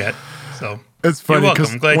time yet. So it's funny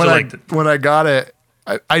because I'm glad you liked it. When I got it,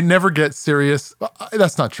 I never get serious.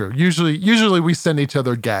 That's not true. Usually we send each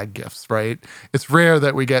other gag gifts, right? It's rare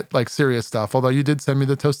that we get like serious stuff. Although you did send me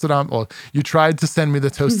the toasted almond. Well, you tried to send me the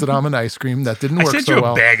toasted almond ice cream. That didn't work so well. I sent you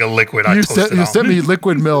a bag of liquid. You sent me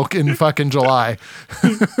liquid milk in fucking July.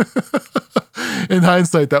 In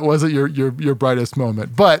hindsight, that wasn't your brightest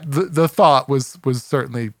moment, but the thought was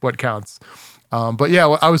certainly what counts. But yeah,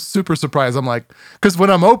 I was super surprised. I'm like, because when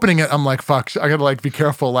I'm opening it, I'm like, fuck, I gotta like be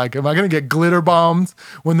careful. Like, am I gonna get glitter bombed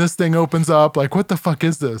when this thing opens up? Like, what the fuck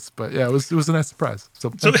is this? But yeah, it was a nice surprise.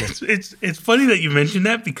 So it's funny that you mentioned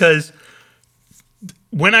that because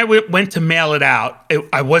when I went to mail it out,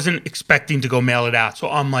 I wasn't expecting to go mail it out. So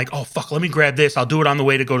I'm like, oh fuck, let me grab this. I'll do it on the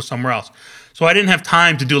way to go to somewhere else. So I didn't have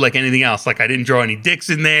time to do like anything else. Like, I didn't draw any dicks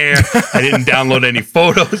in there. I didn't download any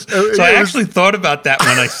photos. So I actually thought about that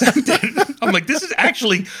when I sent it. I'm like, this is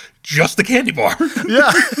actually just a candy bar.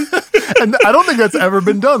 Yeah. And I don't think that's ever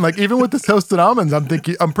been done. Like even with the toasted almonds, I'm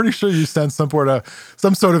pretty sure you sent some sort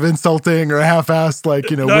of insulting or half-assed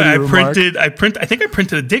like No, witty remark. I think I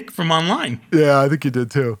printed a dick from online. Yeah, I think you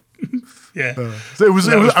did too. Yeah. So it was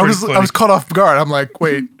I was funny. caught off guard. I'm like,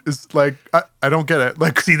 wait, it's like I don't get it.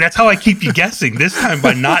 Like See, that's how I keep you guessing this time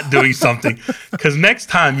by not doing something. Because next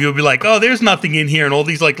time you'll be like, oh, there's nothing in here. And all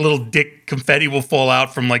these like little dick confetti will fall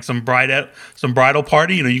out from like some bridal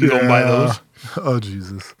party. You can go and buy those. Oh,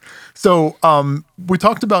 Jesus. So we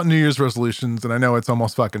talked about New Year's resolutions, and I know it's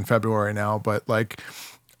almost fucking February now, but like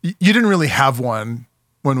you didn't really have one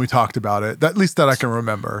when we talked about it, at least that I can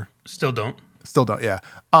remember. Still don't. Still don't, yeah.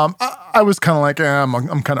 I was kind of like,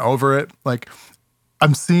 I'm kind of over it. Like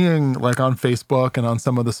I'm seeing like on Facebook and on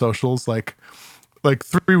some of the socials, like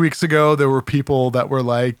 3 weeks ago, there were people that were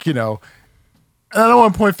like, and I don't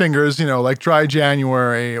want to point fingers, like dry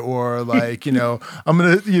January or like, I'm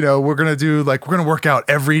going to, we're going to work out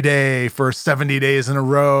every day for 70 days in a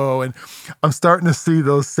row. And I'm starting to see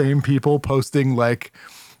those same people posting like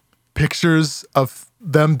pictures of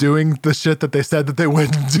them doing the shit that they said that they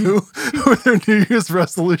wouldn't do with their New Year's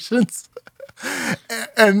resolutions.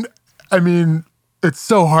 And I mean, it's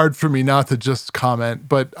so hard for me not to just comment,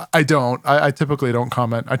 but I don't. I typically don't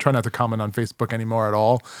comment. I try not to comment on Facebook anymore at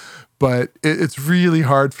all. But it's really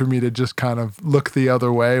hard for me to just kind of look the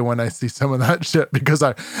other way when I see some of that shit because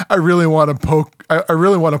I really want to I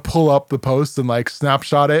really want to pull up the post and like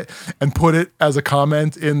snapshot it and put it as a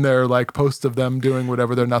comment in their like post of them doing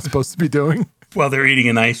whatever they're not supposed to be doing. While they're eating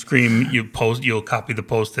an ice cream, you'll copy the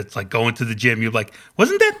post that's like going to the gym. You're like,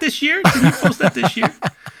 wasn't that this year? Did you post that this year?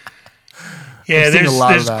 Yeah,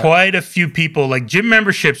 there's quite a few people like gym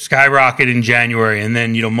memberships skyrocket in January, and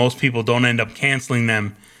then most people don't end up canceling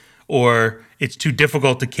them, or it's too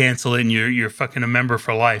difficult to cancel it, and you're fucking a member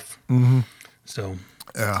for life. Mm-hmm. So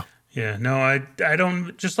yeah, no, I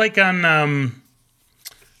don't. Just like on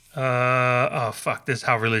oh fuck, this is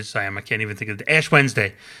how religious I am. I can't even think of it. Ash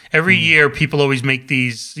Wednesday. Every year, people always make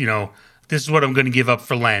these. This is what I'm going to give up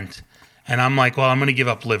for Lent. And I'm like, well, I'm going to give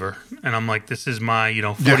up liver. And I'm like, this is my,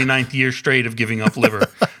 49th year straight of giving up liver.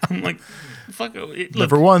 I'm like, fuck it.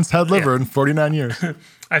 Never once had liver in 49 years.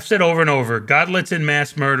 I've said over and over, God lets in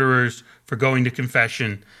mass murderers for going to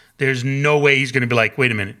confession. There's no way he's going to be like,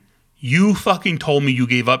 wait a minute. You fucking told me you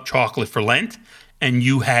gave up chocolate for Lent and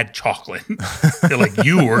you had chocolate. They're like,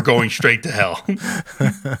 you were going straight to hell.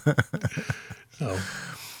 So...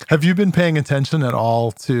 Have you been paying attention at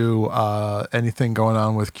all to anything going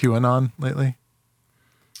on with QAnon lately?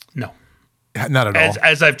 No. Not at all.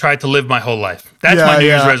 As I've tried to live my whole life. That's my New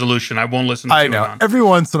Year's resolution. I won't listen to QAnon. I know. Every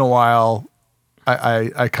once in a while,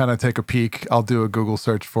 I kind of take a peek. I'll do a Google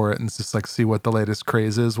search for it and just like see what the latest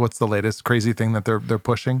craze is. What's the latest crazy thing that they're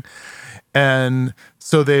pushing? And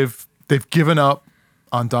so they've given up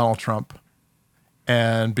on Donald Trump.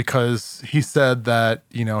 And because he said that,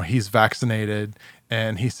 he's vaccinated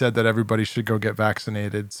and he said that everybody should go get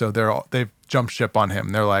vaccinated. So they've jumped ship on him.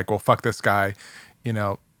 They're like, well, fuck this guy.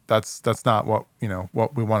 That's not what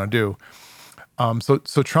we want to do.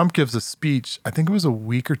 So Trump gives a speech. I think it was a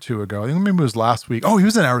week or two ago. I think maybe it was last week. Oh, he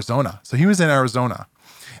was in Arizona. So he was in Arizona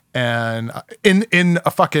and in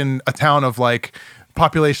a town of like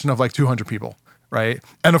population of like 200 people. Right.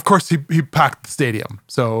 And of course he packed the stadium.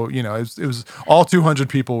 So, it was all 200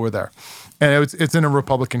 people were there. And it's in a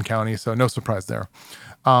Republican county, so no surprise there.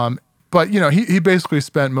 But he basically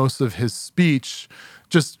spent most of his speech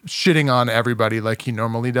just shitting on everybody like he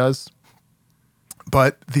normally does.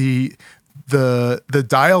 But the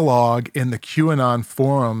dialogue in the QAnon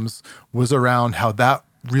forums was around how that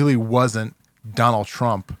really wasn't Donald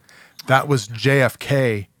Trump. That was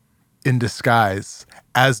JFK in disguise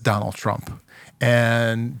as Donald Trump.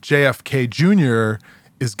 And JFK Jr.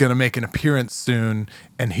 is going to make an appearance soon,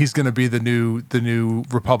 and he's going to be the new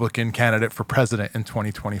Republican candidate for president in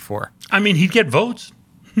 2024. I mean, he'd get votes.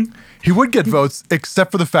 He would get votes,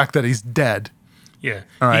 except for the fact that he's dead. Yeah.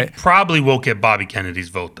 All right. He probably won't get Bobby Kennedy's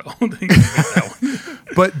vote, though.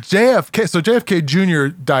 But JFK Jr.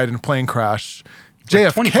 died in a plane crash.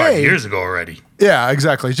 JFK, 25 years ago already. Yeah,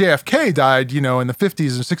 exactly. JFK died, in the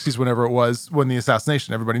 50s or 60s, whenever it was, when the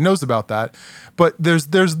assassination. Everybody knows about that. But there's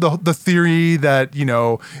the theory that,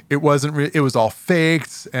 it wasn't, it was all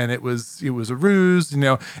faked and it was a ruse,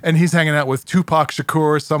 and he's hanging out with Tupac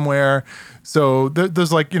Shakur somewhere. So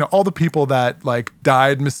there's like, all the people that like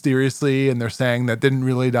died mysteriously and they're saying that didn't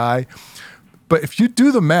really die. But if you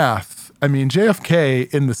do the math, I mean,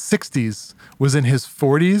 JFK in the 60s was in his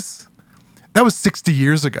 40s. That was 60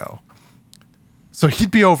 years ago. So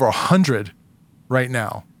he'd be over 100 right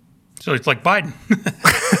now. So it's like Biden.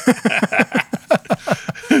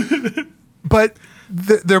 But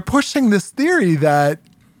they're pushing this theory that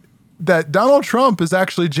Donald Trump is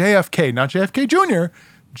actually JFK, not JFK Jr.,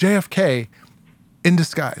 JFK in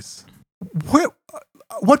disguise.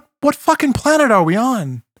 What fucking planet are we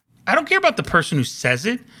on? I don't care about the person who says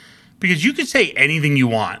it, because you can say anything you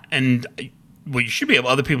want, and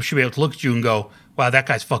other people should be able to look at you and go, wow, that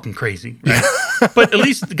guy's fucking crazy, right? But at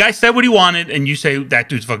least the guy said what he wanted, and you say, that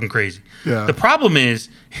dude's fucking crazy. Yeah. The problem is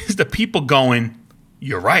the people going,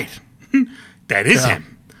 you're right. That is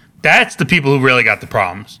him. That's the people who really got the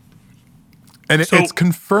problems. And it's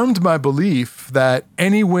confirmed my belief that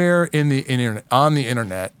anywhere on the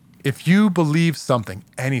internet, if you believe something,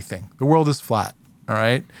 anything, the world is flat, all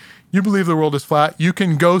right? You believe the world is flat, you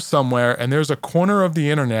can go somewhere and there's a corner of the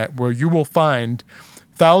internet where you will find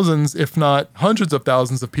thousands, if not hundreds of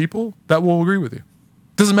thousands of people that will agree with you.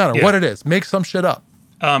 Doesn't matter what it is. Make some shit up.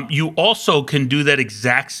 You also can do that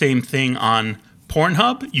exact same thing on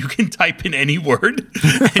Pornhub. You can type in any word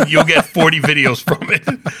and you'll get 40 videos from it.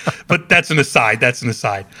 But that's an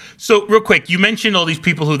aside. So real quick, you mentioned all these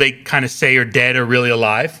people who they kind of say are dead or really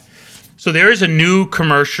alive. So there is a new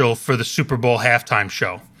commercial for the Super Bowl halftime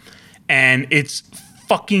show. And it's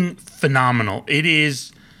fucking phenomenal. It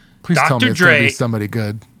is Please Dr. tell me it's Dre. going to be somebody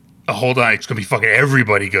good. Hold on, it's going to be fucking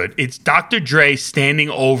everybody good. It's Dr. Dre standing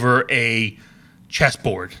over a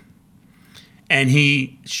chessboard. And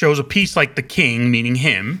he shows a piece like the king, meaning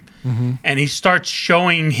him, and he starts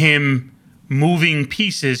showing him moving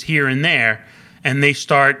pieces here and there, and they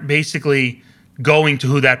start basically going to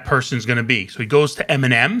who that person's going to be. So he goes to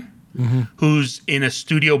Eminem, who's in a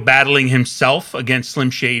studio battling himself against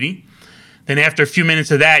Slim Shady. Then after a few minutes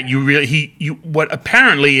of that, what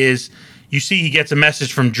apparently is, you see he gets a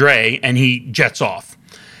message from Dre, and he jets off.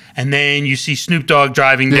 And then you see Snoop Dogg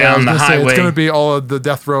driving down the highway. It's going to be all of the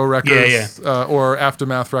Death Row Records or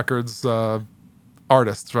Aftermath Records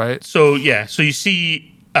artists, right? So you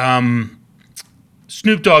see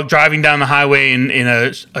Snoop Dogg driving down the highway in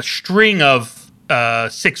a string of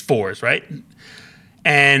 6-4s, right?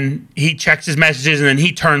 And he checks his messages, and then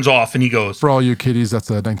he turns off, and he goes. For all you kiddies, that's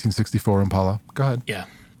a 1964 Impala. Go ahead. Yeah.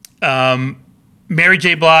 Mary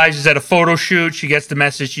J. Blige is at a photo shoot. She gets the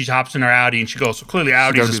message. She hops in her Audi, and she goes. So clearly,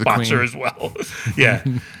 Audi's a sponsor as well. Yeah.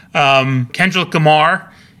 Kendrick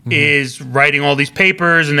Lamar is writing all these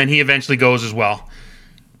papers, and then he eventually goes as well.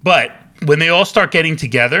 But when they all start getting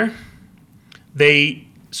together,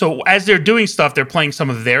 as they're doing stuff, they're playing some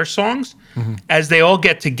of their songs. As they all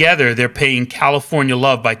get together, they're playing California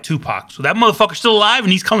Love by Tupac. So that motherfucker's still alive,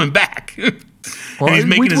 and he's coming back. And he's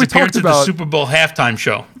making his appearance at the Super Bowl halftime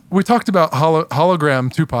show. We talked about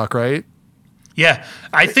hologram Tupac, right? Yeah,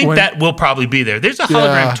 I think that will probably be there. There's a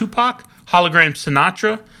hologram Tupac, hologram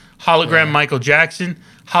Sinatra, hologram Michael Jackson,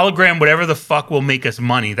 hologram whatever the fuck will make us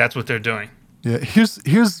money. That's what they're doing. Yeah,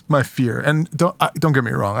 here's my fear, and don't get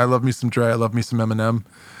me wrong. I love me some Dre. I love me some Eminem.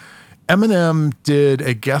 Eminem did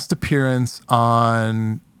a guest appearance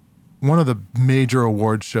on one of the major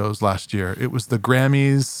award shows last year. It was the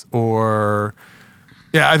Grammys,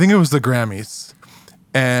 I think it was the Grammys.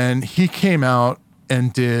 And he came out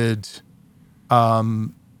and did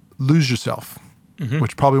Lose Yourself,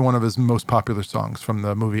 which is probably one of his most popular songs from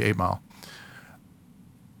the movie 8 Mile.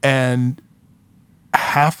 And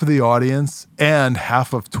half of the audience and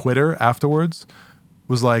half of Twitter afterwards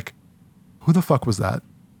was like, who the fuck was that?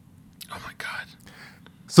 Oh my God.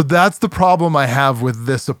 So that's the problem I have with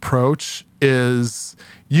this approach is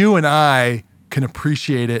you and I can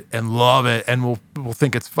appreciate it and love it and we'll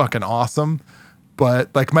think it's fucking awesome. But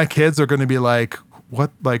like my kids are going to be like,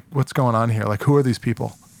 what's going on here? Like, who are these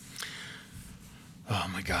people? Oh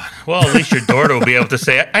my God. Well, at least your daughter will be able to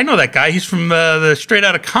say, I know that guy. He's from the Straight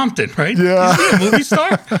Outta Compton, right? Yeah. Is he a movie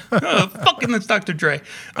star? Fucking that's Dr. Dre.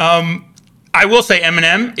 I will say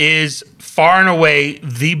Eminem is far and away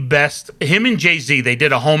the best. Him and Jay-Z, they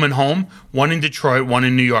did a home and home, one in Detroit, one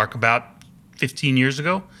in New York about 15 years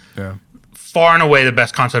ago. Yeah. Far and away the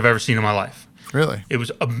best concert I've ever seen in my life. Really? It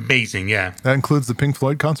was amazing, yeah. That includes the Pink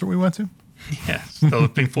Floyd concert we went to? Yes. So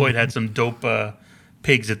Pink Floyd had some dope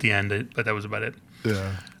pigs at the end, but that was about it.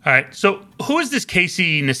 Yeah. All right. So who is this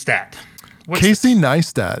Casey Neistat? Casey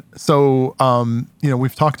Neistat. So,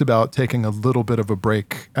 we've talked about taking a little bit of a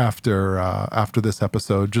break after this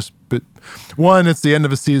episode. But one, it's the end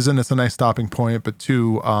of a season. It's a nice stopping point. But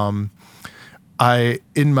two, in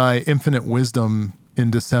my infinite wisdom in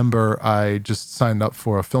December, I just signed up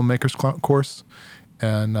for a filmmaker's course.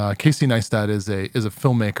 And Casey Neistat is a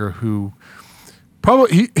filmmaker who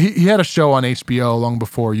probably he had a show on HBO long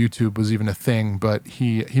before YouTube was even a thing, but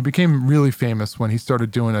he became really famous when he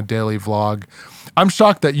started doing a daily vlog. I'm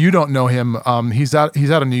shocked that you don't know him. He's out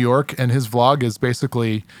of New York, and his vlog is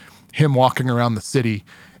basically him walking around the city.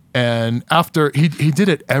 And after he did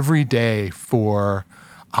it every day for,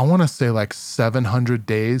 I want to say like 700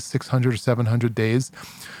 days, 600 or 700 days.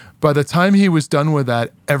 By the time he was done with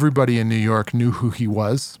that, everybody in New York knew who he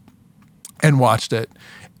was and watched it.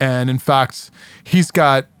 And in fact, he's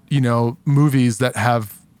got, movies that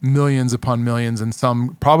have millions upon millions and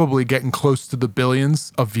some probably getting close to the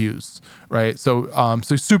billions of views, right? So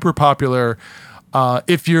super popular. I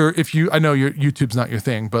know your YouTube's not your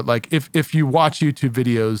thing, but like if you watch YouTube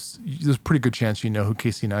videos, there's a pretty good chance you know who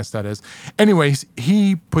Casey Neistat is. Anyways,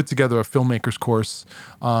 he put together a filmmaker's course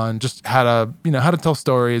on just how to tell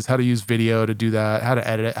stories, how to use video to do that, how to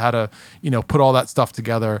edit it, how to, put all that stuff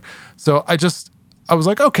together. So I was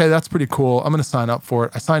like, okay, that's pretty cool. I'm going to sign up for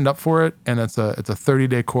it. I signed up for it, and it's a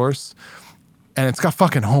 30-day course, and it's got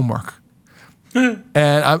fucking homework.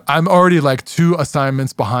 And I'm already like 2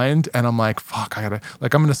 assignments behind, and I'm like, fuck, I'm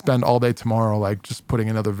going to spend all day tomorrow like just putting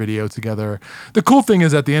another video together. The cool thing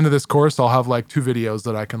is at the end of this course, I'll have like 2 videos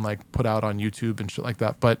that I can like put out on YouTube and shit like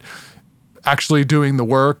that. But actually doing the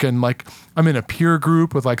work, and like I'm in a peer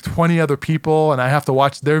group with like 20 other people, and I have to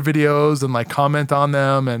watch their videos and like comment on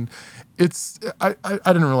them, and I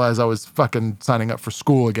didn't realize I was fucking signing up for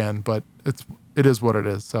school again, but it is what it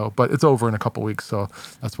is. So, but it's over in a couple weeks, so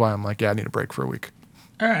that's why I'm like, yeah, I need a break for a week.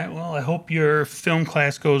 All right. Well, I hope your film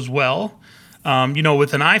class goes well.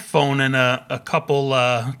 With an iPhone and a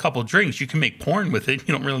couple drinks, you can make porn with it.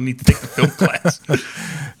 You don't really need to take the film class.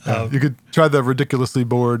 You could try the ridiculously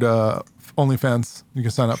bored OnlyFans. You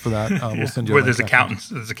can sign up for that. We'll send you. Where there's accountants.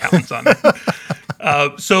 There's accountants on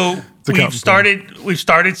it. So we've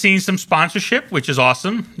started seeing some sponsorship, which is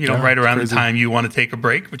awesome. Right around the time you want to take a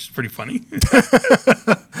break, which is pretty funny.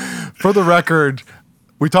 For the record,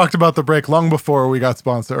 we talked about the break long before we got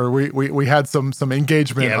sponsored, or we had some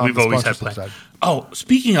engagement. Yeah, on we've the always had sponsorship plans. side. Oh,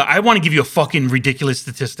 speaking of, I want to give you a fucking ridiculous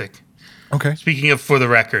statistic. Okay. Speaking of for the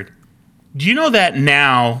record, do you know that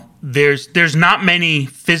now there's not many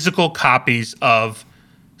physical copies of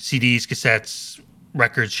CDs, cassettes,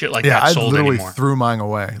 records, shit like that sold anymore? Yeah, I literally threw mine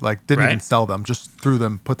away. Like, didn't even sell them. Just threw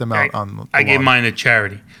them, put them out on the I gave lawn. mine to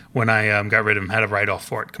charity when I got rid of them. Had a write-off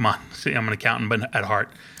for it. Come on. See, I'm an accountant, but at heart.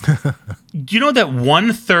 Do you know that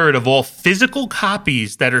 1/3 of all physical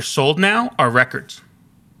copies that are sold now are records?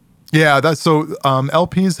 Yeah, that's so.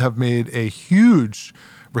 LPs have made a huge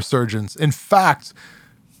resurgence. In fact,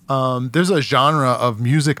 there's a genre of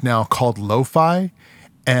music now called lo-fi,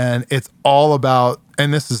 and it's all about.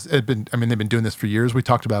 And they've been doing this for years. We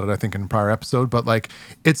talked about it, I think, in a prior episode. But like,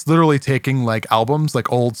 it's literally taking like albums,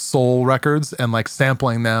 like old soul records, and like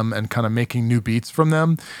sampling them and kind of making new beats from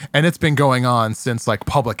them. And it's been going on since like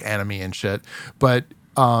Public Enemy and shit. But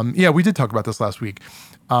we did talk about this last week.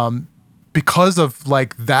 Because of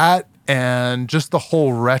like that and just the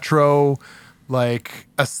whole retro like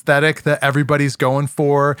aesthetic that everybody's going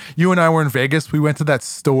for. You and I were in Vegas. We went to that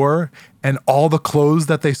store, and all the clothes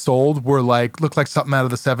that they sold were looked like something out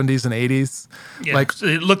of the 70s and 80s. Yeah, like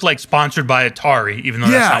it looked like sponsored by Atari, even though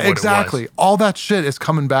that's not what exactly. it was. All that shit is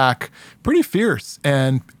coming back pretty fierce,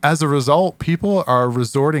 and as a result, people are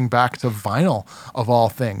resorting back to vinyl of all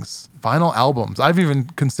things. Vinyl albums. I've even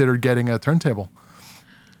considered getting a turntable.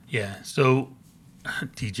 Yeah. So,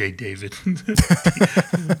 DJ David.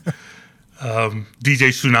 DJ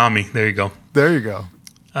Tsunami. There you go. There you go.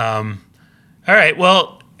 All right.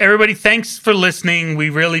 Well, everybody, thanks for listening. We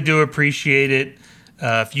really do appreciate it.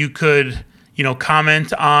 If you could,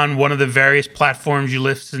 comment on one of the various platforms you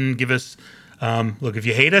listen, give us. Look, if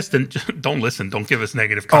you hate us, then don't listen. Don't give us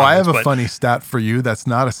negative comments. Oh, I have a funny stat for you. That's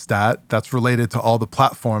not a stat. That's related to all the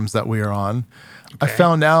platforms that we are on. Okay. I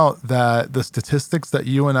found out that the statistics that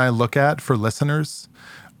you and I look at for listeners,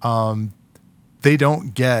 they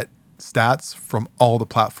don't get stats from all the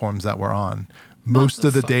platforms that we're on. Most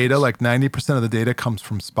of the data, like 90% of the data, comes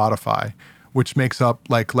from Spotify, which makes up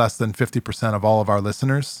like less than 50% of all of our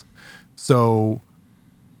listeners. So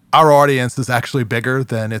our audience is actually bigger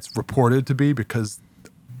than it's reported to be, because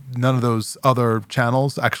none of those other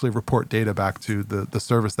channels actually report data back to the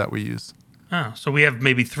service that we use. Oh, so we have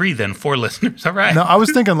maybe 4 listeners. All right. No, I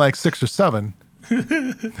was thinking like 6 or 7.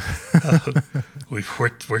 We're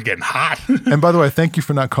getting hot. And by the way, thank you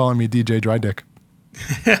for not calling me DJ Dry Dick.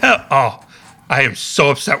 Oh, I am so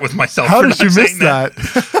upset with myself. How did you miss that?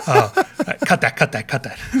 Cut that.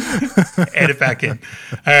 Add it back in.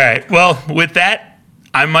 All right. Well, with that,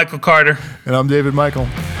 I'm Michael Carter. And I'm David Michael.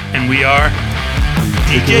 And we are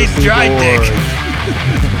DJ Dry Dick.